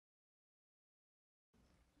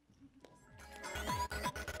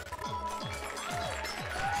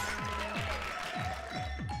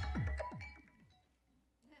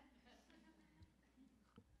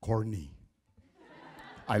corny.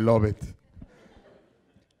 I love it.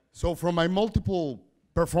 So from my multiple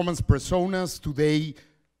performance personas, today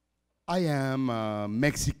I am a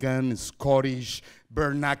Mexican, Scottish,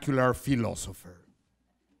 vernacular philosopher.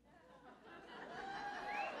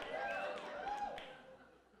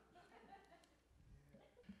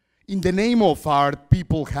 In the name of art,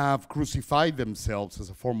 people have crucified themselves as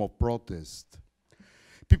a form of protest.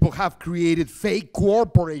 People have created fake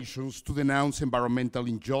corporations to denounce environmental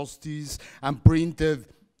injustice and printed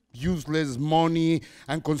useless money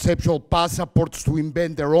and conceptual passports to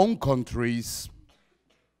invent their own countries.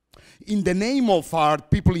 In the name of art,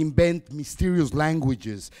 people invent mysterious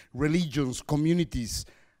languages, religions, communities,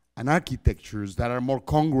 and architectures that are more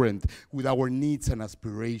congruent with our needs and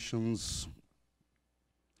aspirations.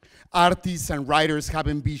 Artists and writers have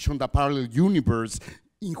envisioned a parallel universe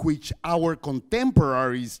in which our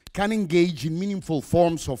contemporaries can engage in meaningful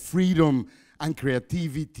forms of freedom and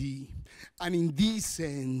creativity. And in this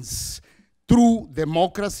sense, true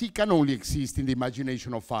democracy can only exist in the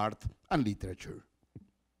imagination of art and literature.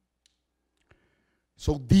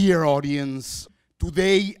 So, dear audience,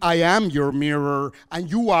 today I am your mirror and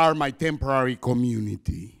you are my temporary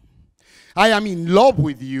community. I am in love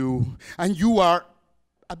with you and you are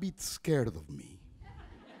a bit scared of me.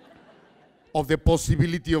 Of the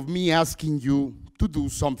possibility of me asking you to do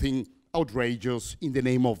something outrageous in the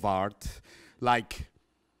name of art, like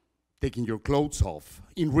taking your clothes off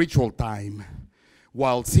in ritual time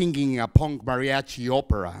while singing a punk mariachi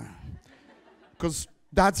opera. Because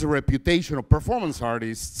that's the reputation of performance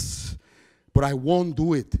artists, but I won't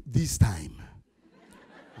do it this time.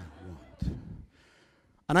 I won't.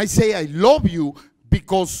 And I say I love you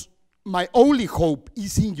because my only hope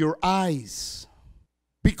is in your eyes.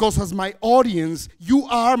 Because as my audience, you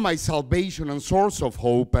are my salvation and source of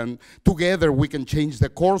hope, and together we can change the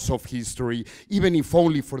course of history, even if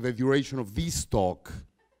only for the duration of this talk.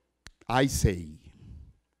 I say,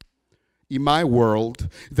 in my world,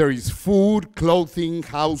 there is food, clothing,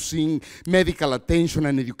 housing, medical attention,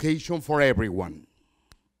 and education for everyone.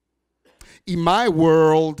 In my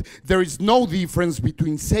world, there is no difference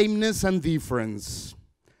between sameness and difference.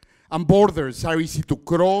 And borders are easy to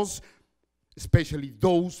cross, especially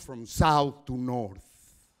those from south to north.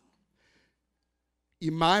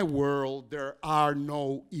 In my world, there are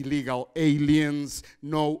no illegal aliens,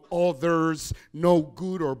 no others, no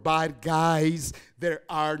good or bad guys. There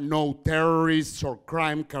are no terrorists or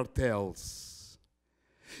crime cartels.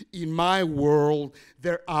 In my world,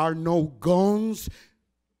 there are no guns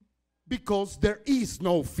because there is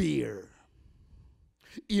no fear.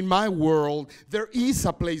 In my world, there is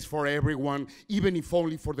a place for everyone, even if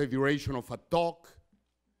only for the duration of a talk.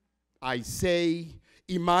 I say,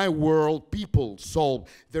 in my world, people solve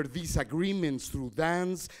their disagreements through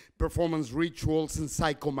dance, performance rituals, and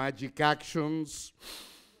psychomagic actions.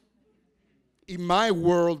 In my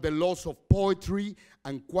world, the laws of poetry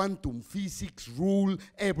and quantum physics rule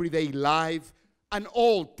everyday life, and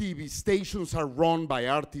all TV stations are run by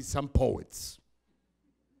artists and poets.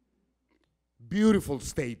 Beautiful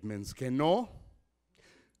statements, que no?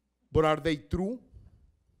 But are they true?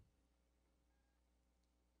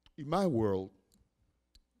 In my world,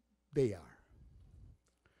 they are.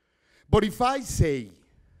 But if I say,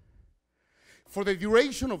 for the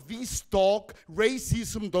duration of this talk,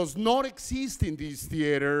 racism does not exist in this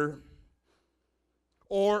theater,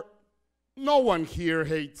 or no one here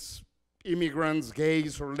hates immigrants,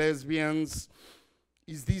 gays, or lesbians,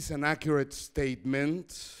 is this an accurate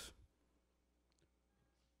statement?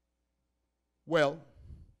 Well,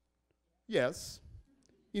 yes,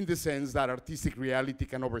 in the sense that artistic reality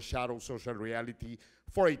can overshadow social reality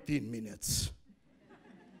for 18 minutes.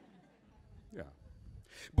 Yeah.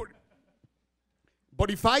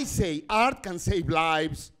 But if I say art can save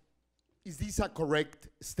lives, is this a correct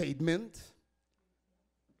statement?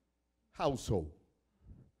 How so?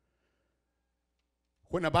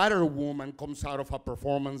 When a battered woman comes out of a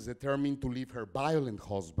performance determined to leave her violent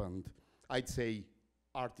husband, I'd say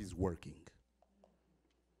art is working.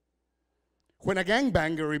 When a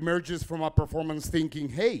gangbanger emerges from a performance thinking,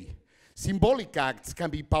 hey, symbolic acts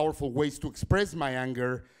can be powerful ways to express my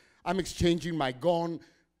anger, I'm exchanging my gun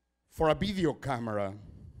for a video camera,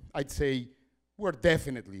 I'd say, we're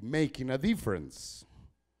definitely making a difference.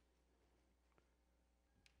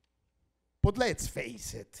 But let's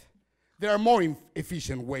face it, there are more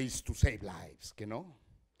efficient ways to save lives, you know?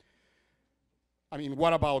 I mean,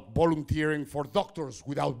 what about volunteering for Doctors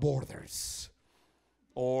Without Borders?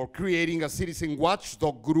 Or creating a citizen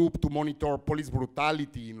watchdog group to monitor police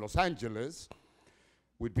brutality in Los Angeles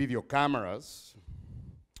with video cameras.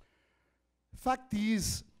 Fact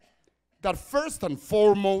is, that first and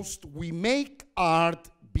foremost, we make art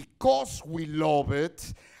because we love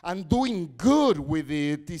it, and doing good with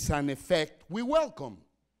it is an effect we welcome.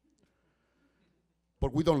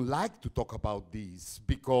 But we don't like to talk about this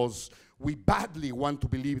because we badly want to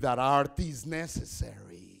believe that art is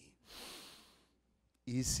necessary.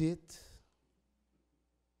 Is it?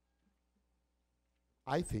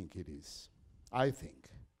 I think it is. I think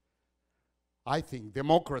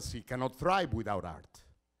democracy cannot thrive without art.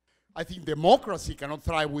 I think democracy cannot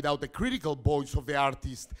thrive without the critical voice of the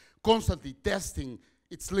artist constantly testing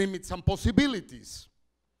its limits and possibilities.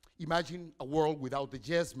 Imagine a world without the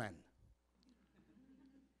yes man.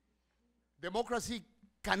 Democracy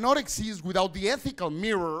cannot exist without the ethical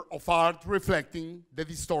mirror of art reflecting the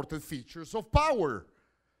distorted features of power.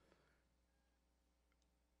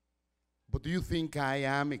 But do you think I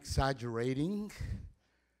am exaggerating?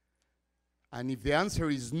 And if the answer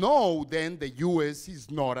is no, then the US is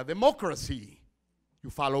not a democracy. You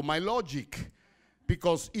follow my logic.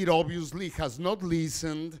 Because it obviously has not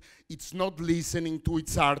listened, it's not listening to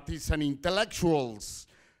its artists and intellectuals.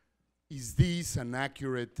 Is this an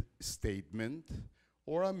accurate statement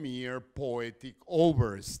or a mere poetic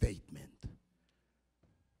overstatement?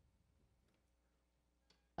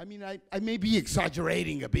 I mean, I may be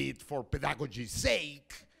exaggerating a bit for pedagogy's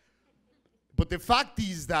sake, but the fact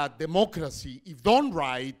is that democracy, if done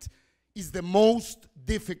right, is the most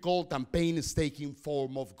difficult and painstaking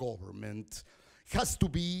form of government. It has to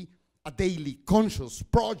be a daily conscious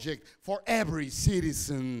project for every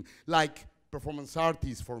citizen, like performance art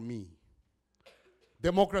is for me.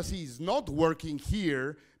 Democracy is not working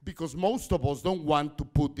here because most of us don't want to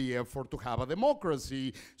put the effort to have a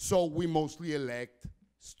democracy, so we mostly elect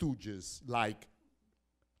stooges like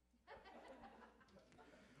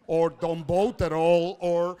or don't vote at all,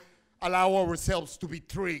 or allow ourselves to be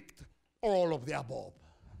tricked, or all of the above.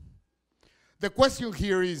 The question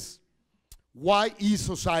here is, why is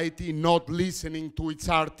society not listening to its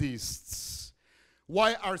artists?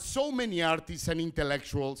 Why are so many artists and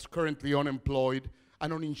intellectuals currently unemployed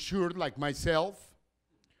and uninsured like myself,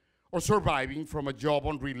 or surviving from a job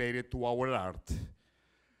unrelated to our art?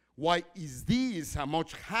 Why is this a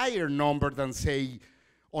much higher number than, say,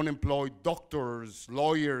 unemployed doctors,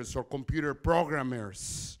 lawyers, or computer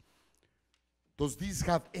programmers? Does this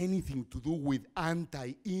have anything to do with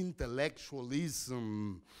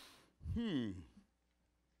anti-intellectualism?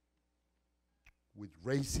 With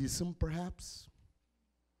racism, perhaps?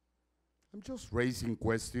 I'm just raising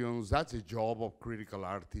questions. That's a job of critical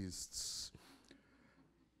artists.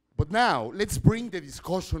 But now, let's bring the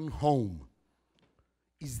discussion home.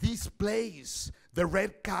 Is this place, the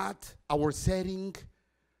Red Cat, our setting,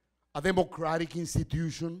 a democratic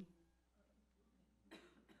institution?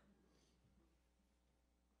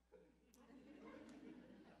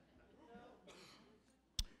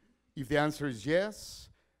 If the answer is yes,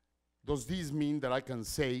 does this mean that I can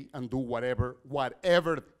say and do whatever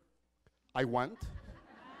I want?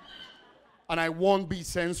 And I won't be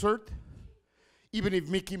censored, even if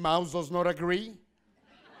Mickey Mouse does not agree?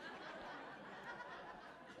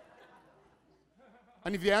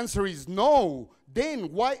 And if the answer is no,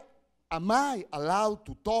 then why am I allowed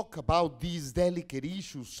to talk about these delicate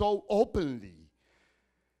issues so openly?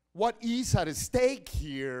 What is at stake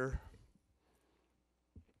here?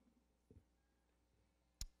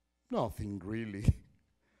 Nothing really.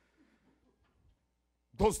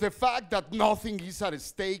 Does the fact that nothing is at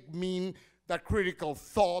stake mean that critical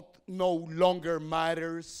thought no longer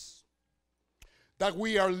matters? That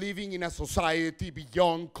we are living in a society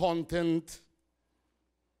beyond content?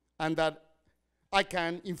 And that I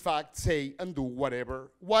can, in fact, say and do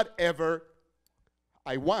whatever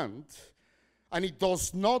I want, and it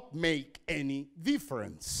does not make any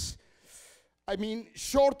difference. I mean,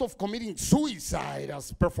 short of committing suicide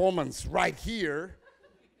as performance right here,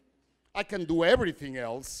 I can do everything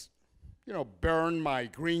else. You know, burn my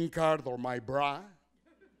green card or my bra,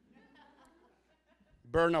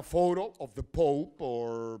 burn a photo of the Pope,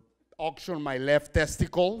 or auction my left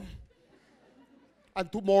testicle. And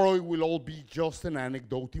tomorrow it will all be just an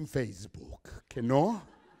anecdote in Facebook, que no?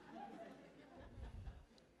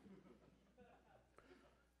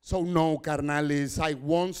 So no, carnales, I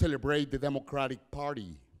won't celebrate the Democratic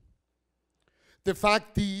Party. The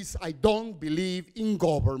fact is, I don't believe in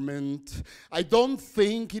government. I don't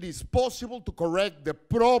think it is possible to correct the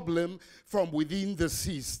problem from within the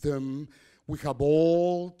system. We have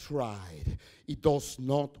all tried. It does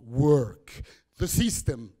not work. The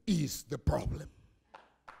system is the problem.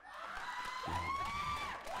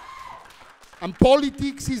 And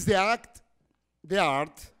politics is the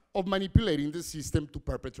art of manipulating the system to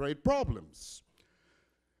perpetrate problems.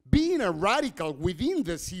 Being a radical within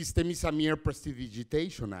the system is a mere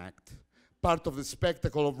prestidigitation act, part of the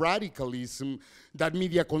spectacle of radicalism that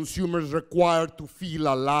media consumers require to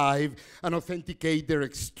feel alive and authenticate their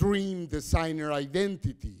extreme designer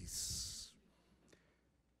identities.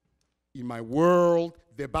 In my world,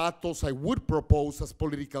 the battles I would propose as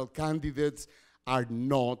political candidates are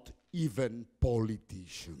not even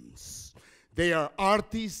politicians. They are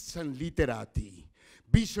artists and literati,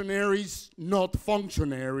 visionaries, not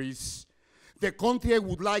functionaries. The country I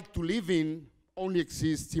would like to live in only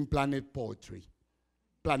exists in planet poetry,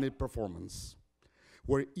 planet performance,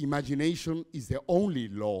 where imagination is the only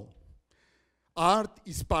law. Art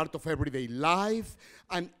is part of everyday life,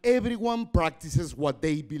 and everyone practices what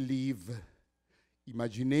they believe.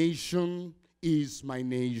 Imagination is my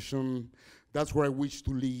nation. That's where I wish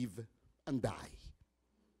to live and die.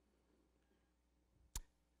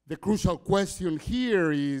 The crucial question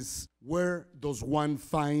here is, where does one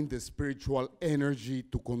find the spiritual energy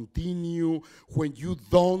to continue when you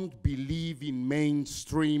don't believe in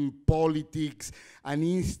mainstream politics and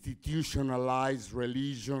institutionalized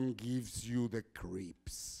religion gives you the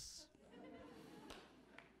creeps?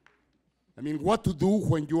 I mean, what to do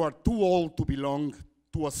when you are too old to belong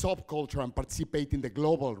to a subculture and participate in the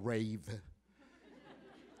global rave,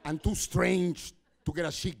 and too strange to get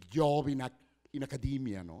a chic job in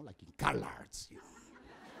academia, no? Like in CalArts. You know?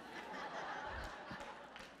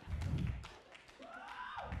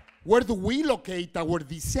 Where do we locate our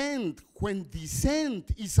dissent when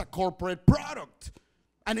dissent is a corporate product,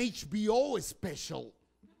 an HBO special,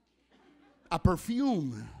 a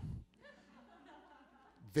perfume?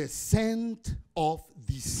 The scent of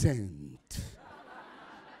dissent.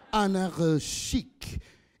 Anarchique,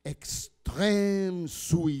 extrême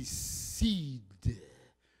suicide.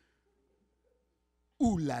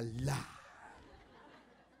 Ooh la la.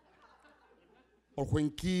 Or when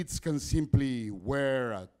kids can simply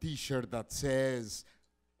wear a t-shirt that says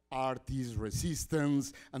art is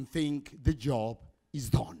resistance and think the job is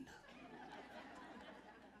done.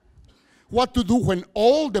 What to do when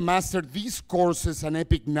all the master discourses and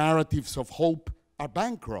epic narratives of hope are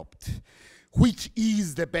bankrupt? Which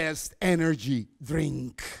is the best energy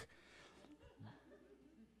drink?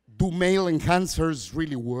 Do male enhancers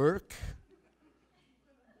really work?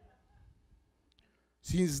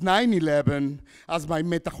 Since 9/11, as my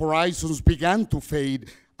meta-horizons began to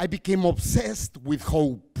fade, I became obsessed with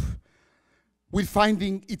hope, with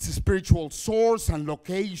finding its spiritual source and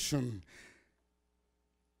location.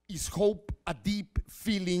 Is hope a deep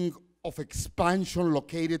feeling of expansion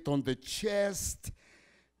located on the chest,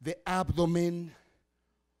 the abdomen,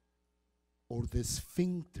 or the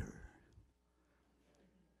sphincter?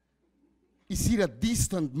 Is it a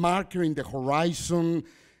distant marker in the horizon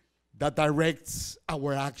that directs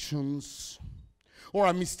our actions, or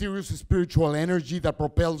a mysterious spiritual energy that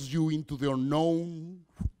propels you into the unknown?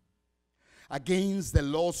 Against the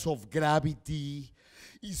laws of gravity,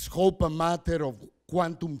 is hope a matter of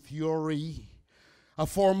quantum theory, a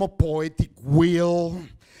form of poetic will?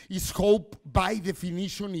 Is hope by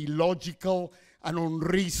definition illogical and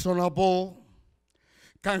unreasonable?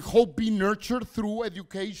 Can hope be nurtured through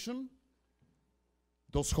education?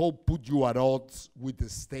 Does hope put you at odds with the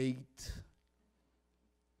state?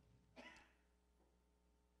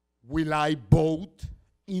 Will I vote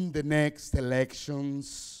in the next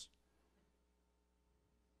elections?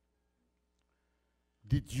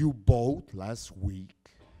 Did you vote last week?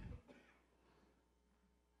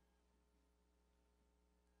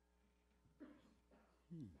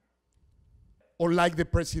 Unlike the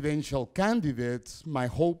presidential candidates, my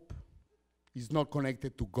hope is not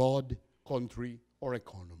connected to God, country, or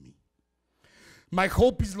economy. My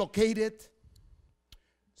hope is located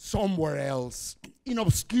somewhere else, in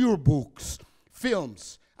obscure books,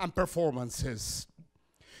 films, and performances,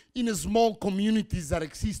 in small communities that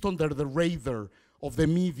exist under the radar of the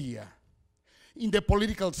media, in the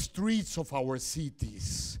political streets of our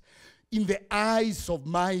cities, in the eyes of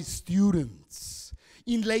my students,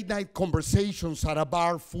 in late-night conversations at a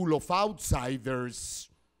bar full of outsiders,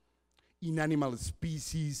 in animal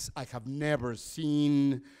species I have never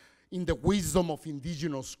seen, in the wisdom of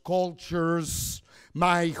indigenous cultures.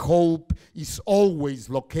 My hope is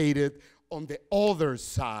always located on the other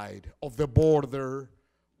side of the border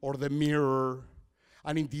or the mirror.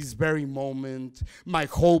 And in this very moment, my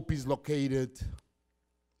hope is located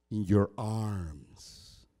in your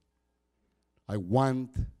arms. I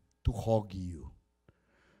want to hug you.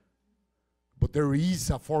 But there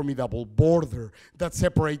is a formidable border that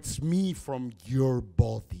separates me from your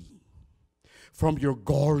body, from your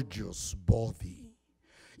gorgeous body.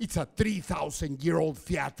 It's a 3,000-year-old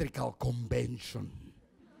theatrical convention.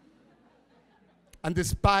 And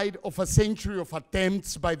despite of a century of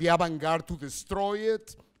attempts by the avant-garde to destroy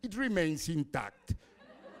it, it remains intact.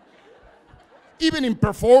 Even in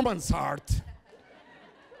performance art.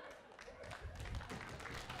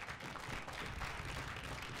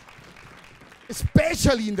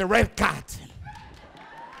 Especially in the red cat.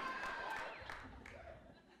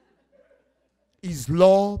 Is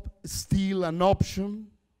love still an option?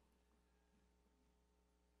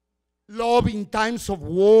 Love in times of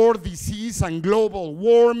war, disease, and global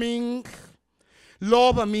warming.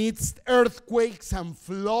 Love amidst earthquakes and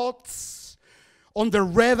floods. Under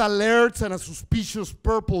red alerts and a suspicious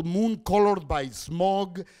purple moon colored by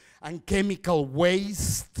smog and chemical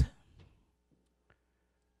waste.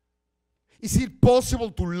 Is it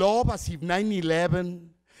possible to love as if 9/11,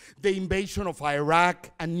 the invasion of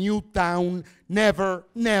Iraq, and Newtown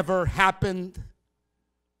never happened?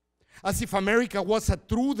 As if America was a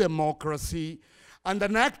true democracy and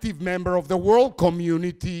an active member of the world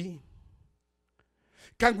community?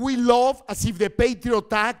 Can we love as if the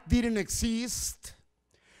Patriot Act didn't exist?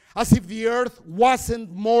 As if the earth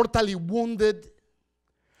wasn't mortally wounded?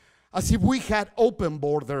 As if we had open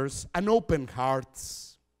borders and open hearts?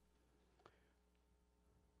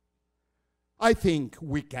 I think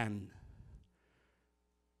we can.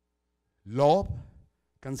 Love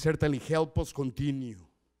can certainly help us continue,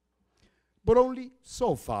 but only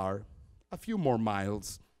so far, a few more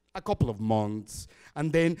miles, a couple of months,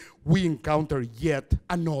 and then we encounter yet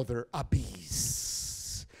another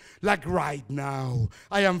abyss. Like right now,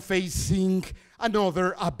 I am facing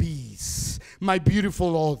another abyss. My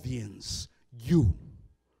beautiful audience, you.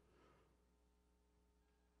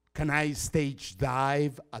 Can I stage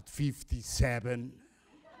dive at 57?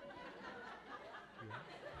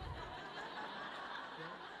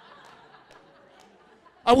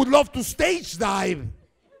 I would love to stage dive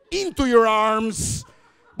into your arms,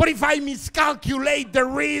 but if I miscalculate the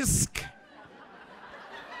risk,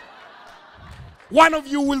 one of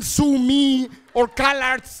you will sue me or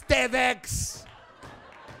CalArts TEDx.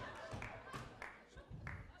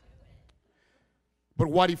 But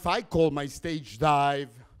what if I call my stage dive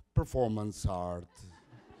performance art?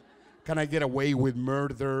 Can I get away with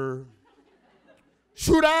murder?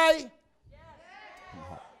 Should I?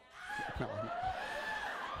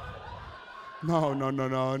 No,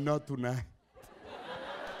 not tonight.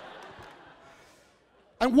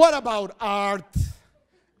 And what about art?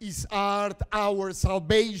 Is art our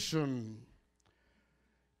salvation?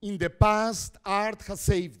 In the past, art has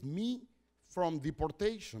saved me from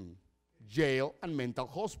deportation, jail, and mental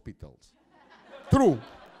hospitals. True.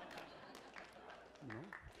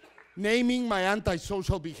 Naming my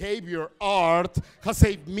antisocial behavior art has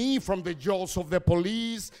saved me from the jaws of the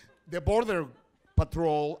police, the border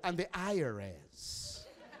patrol, and the IRS.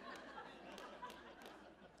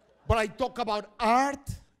 But I talk about art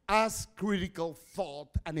as critical thought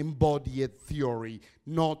and embodied theory,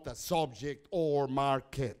 not a subject or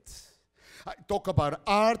market. I talk about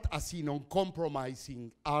art as in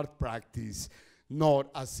uncompromising art practice, not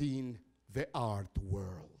as in the art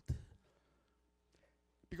world.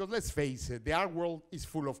 Because let's face it, the art world is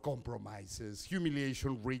full of compromises,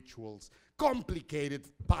 humiliation rituals, complicated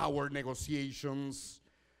power negotiations.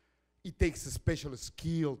 It takes a special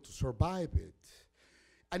skill to survive it.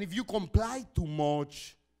 And if you comply too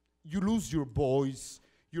much, you lose your voice,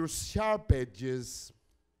 your sharp edges,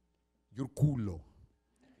 your culo.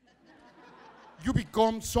 You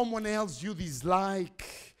become someone else you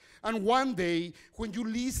dislike. And one day, when you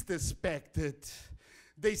least expect it,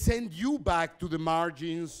 they send you back to the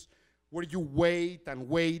margins where you wait and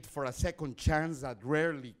wait for a second chance that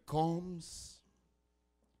rarely comes.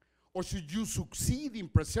 Or should you succeed in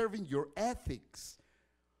preserving your ethics,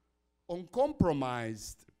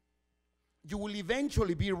 uncompromised, you will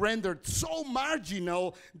eventually be rendered so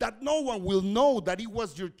marginal that no one will know that it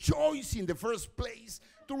was your choice in the first place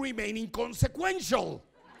to remain inconsequential.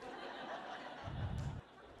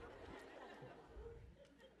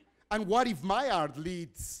 And what if my art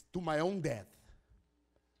leads to my own death?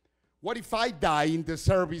 What if I die in the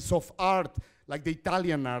service of art, like the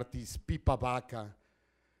Italian artist Pippa Bacca,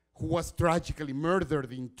 who was tragically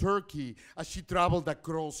murdered in Turkey as she traveled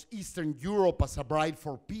across Eastern Europe as a bride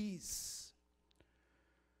for peace?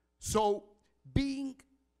 So, being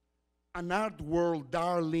an art world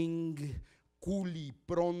darling, culi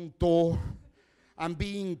pronto, and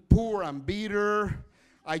being poor and bitter,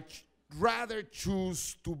 I rather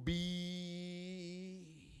choose to be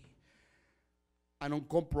an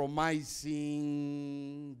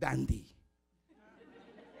uncompromising dandy.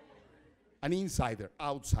 An insider,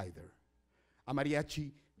 outsider, a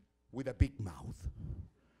mariachi with a big mouth,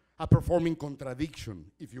 a performing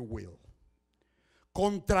contradiction, if you will.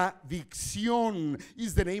 Contradicción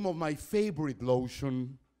is the name of my favorite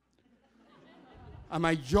lotion. And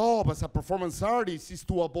my job as a performance artist is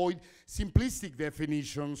to avoid simplistic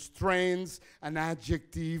definitions, trends, and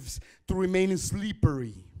adjectives to remain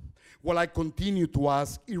slippery, while I continue to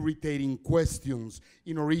ask irritating questions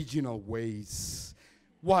in original ways.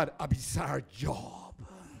 What a bizarre job.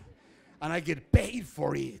 And I get paid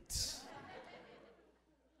for it.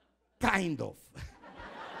 Kind of.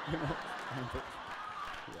 You know, kind of.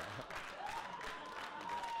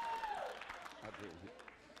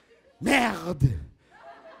 Yeah. Merde!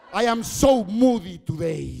 I am so moody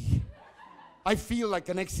today. I feel like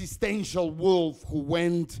an existential wolf who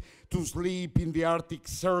went to sleep in the Arctic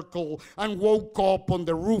Circle and woke up on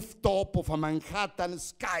the rooftop of a Manhattan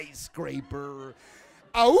skyscraper.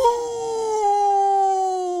 Ow!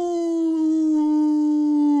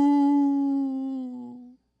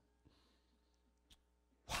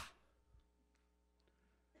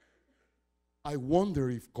 I wonder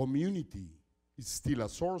if community is still a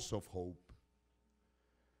source of hope.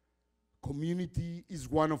 Community is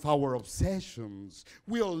one of our obsessions.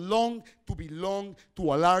 We all long to belong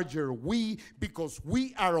to a larger we because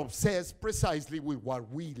we are obsessed precisely with what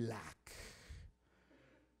we lack.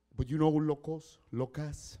 But you know, locos,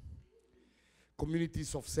 locas,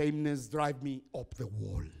 communities of sameness drive me up the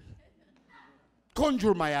wall.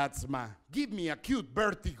 Conjure my asthma, give me acute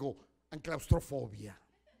vertigo and claustrophobia.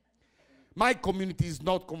 My community is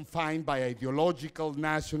not confined by ideological,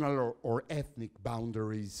 national, or ethnic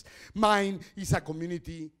boundaries. Mine is a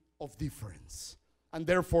community of difference. And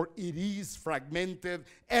therefore, it is fragmented,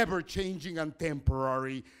 ever-changing, and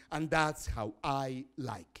temporary. And that's how I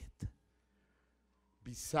like it.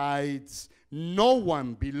 Besides, no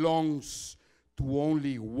one belongs to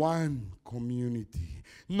only one community.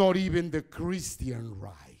 Not even the Christian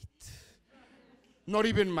right. Not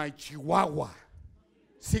even my Chihuahua.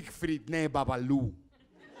 Siegfried Ne Babalu.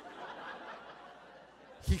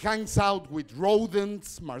 He hangs out with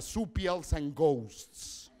rodents, marsupials, and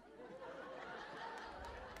ghosts.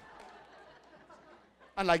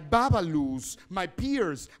 And like Babalus, my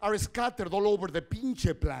peers are scattered all over the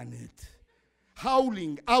pinche planet.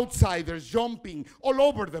 Howling, outsiders jumping all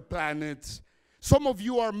over the planet. Some of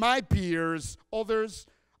you are my peers, others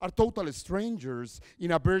are total strangers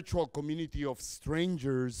in a virtual community of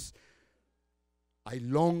strangers. I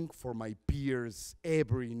long for my peers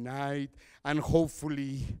every night, and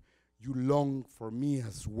hopefully you long for me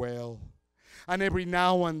as well. And every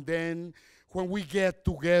now and then, when we get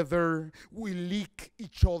together, we lick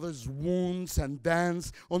each other's wounds and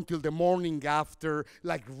dance until the morning after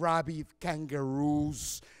like rabid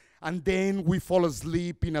kangaroos. And then we fall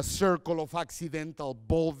asleep in a circle of accidental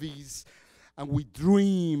bodies, and we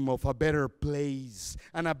dream of a better place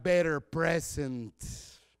and a better present.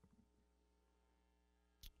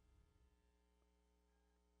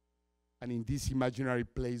 And in this imaginary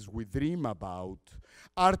place we dream about,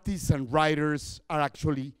 artists and writers are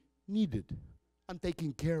actually needed and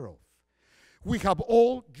taken care of. We have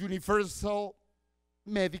all universal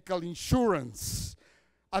medical insurance,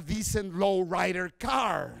 a decent low-rider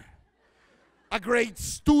car, a great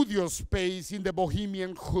studio space in the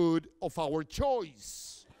bohemian hood of our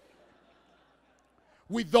choice.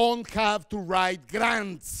 We don't have to write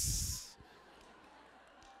grants.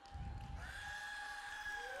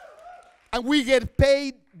 And we get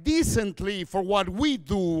paid decently for what we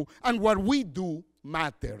do, and what we do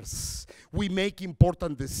matters. We make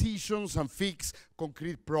important decisions and fix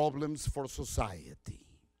concrete problems for society.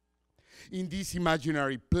 In this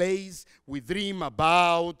imaginary place, we dream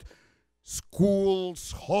about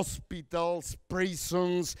schools, hospitals,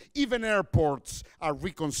 prisons, even airports are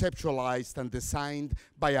reconceptualized and designed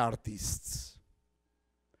by artists.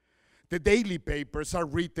 The daily papers are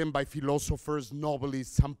written by philosophers,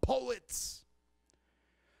 novelists, and poets.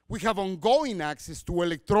 We have ongoing access to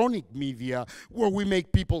electronic media where we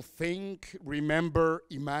make people think, remember,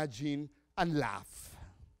 imagine, and laugh.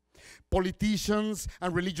 Politicians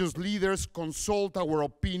and religious leaders consult our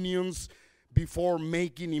opinions before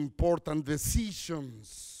making important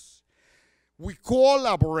decisions. We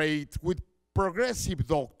collaborate with progressive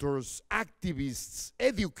doctors, activists,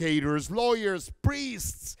 educators, lawyers,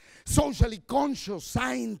 priests, socially conscious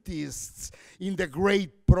scientists in the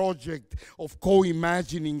great project of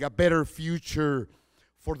co-imagining a better future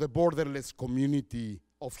for the borderless community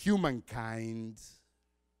of humankind.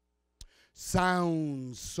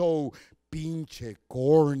 Sounds so pinche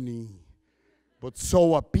corny, but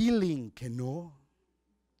so appealing, que no?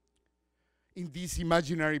 In this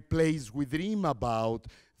imaginary place we dream about,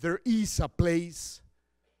 there is a place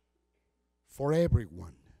for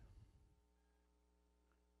everyone.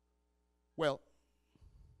 Well,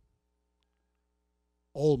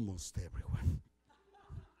 Almost everyone.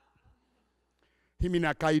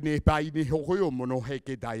 Himina kaine paine hokoyo mono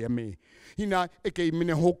heke dayame. Hina eke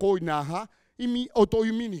mine hoko na ha. Imi oto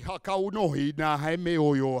imini hakau no hi na hai me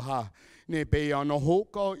oyo ha. Ne pe ano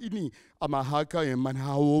hoko ini amahaka e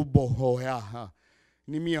manhao boho ha.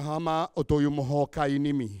 Ni mi hama oto yumo hoka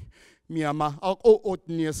inimi. Mi ama o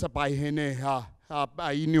otnia sapai hene ha. Ha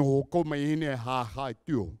pa ini hoko me hene ha ha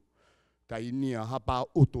tu. Ta ini ha pa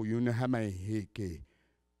oto yune hama heke.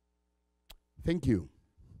 Thank you.